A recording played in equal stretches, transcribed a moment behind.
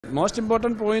Most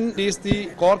important point is the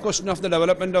core question of the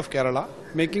development of Kerala,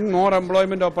 making more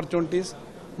employment opportunities,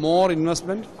 more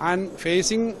investment, and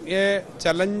facing a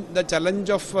challenge, the challenge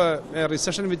of a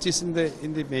recession which is in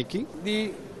the making.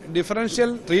 The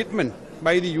differential treatment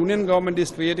by the union government is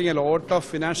creating a lot of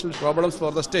financial problems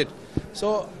for the state.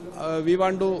 So we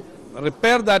want to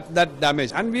repair that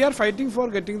damage, and we are fighting for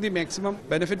getting the maximum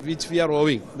benefit which we are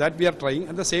owing. That we are trying.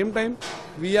 At the same time,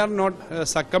 we are not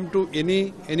succumb to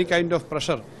any kind of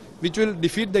pressure which will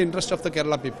defeat the interest of the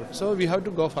Kerala people. So we have to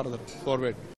go further forward.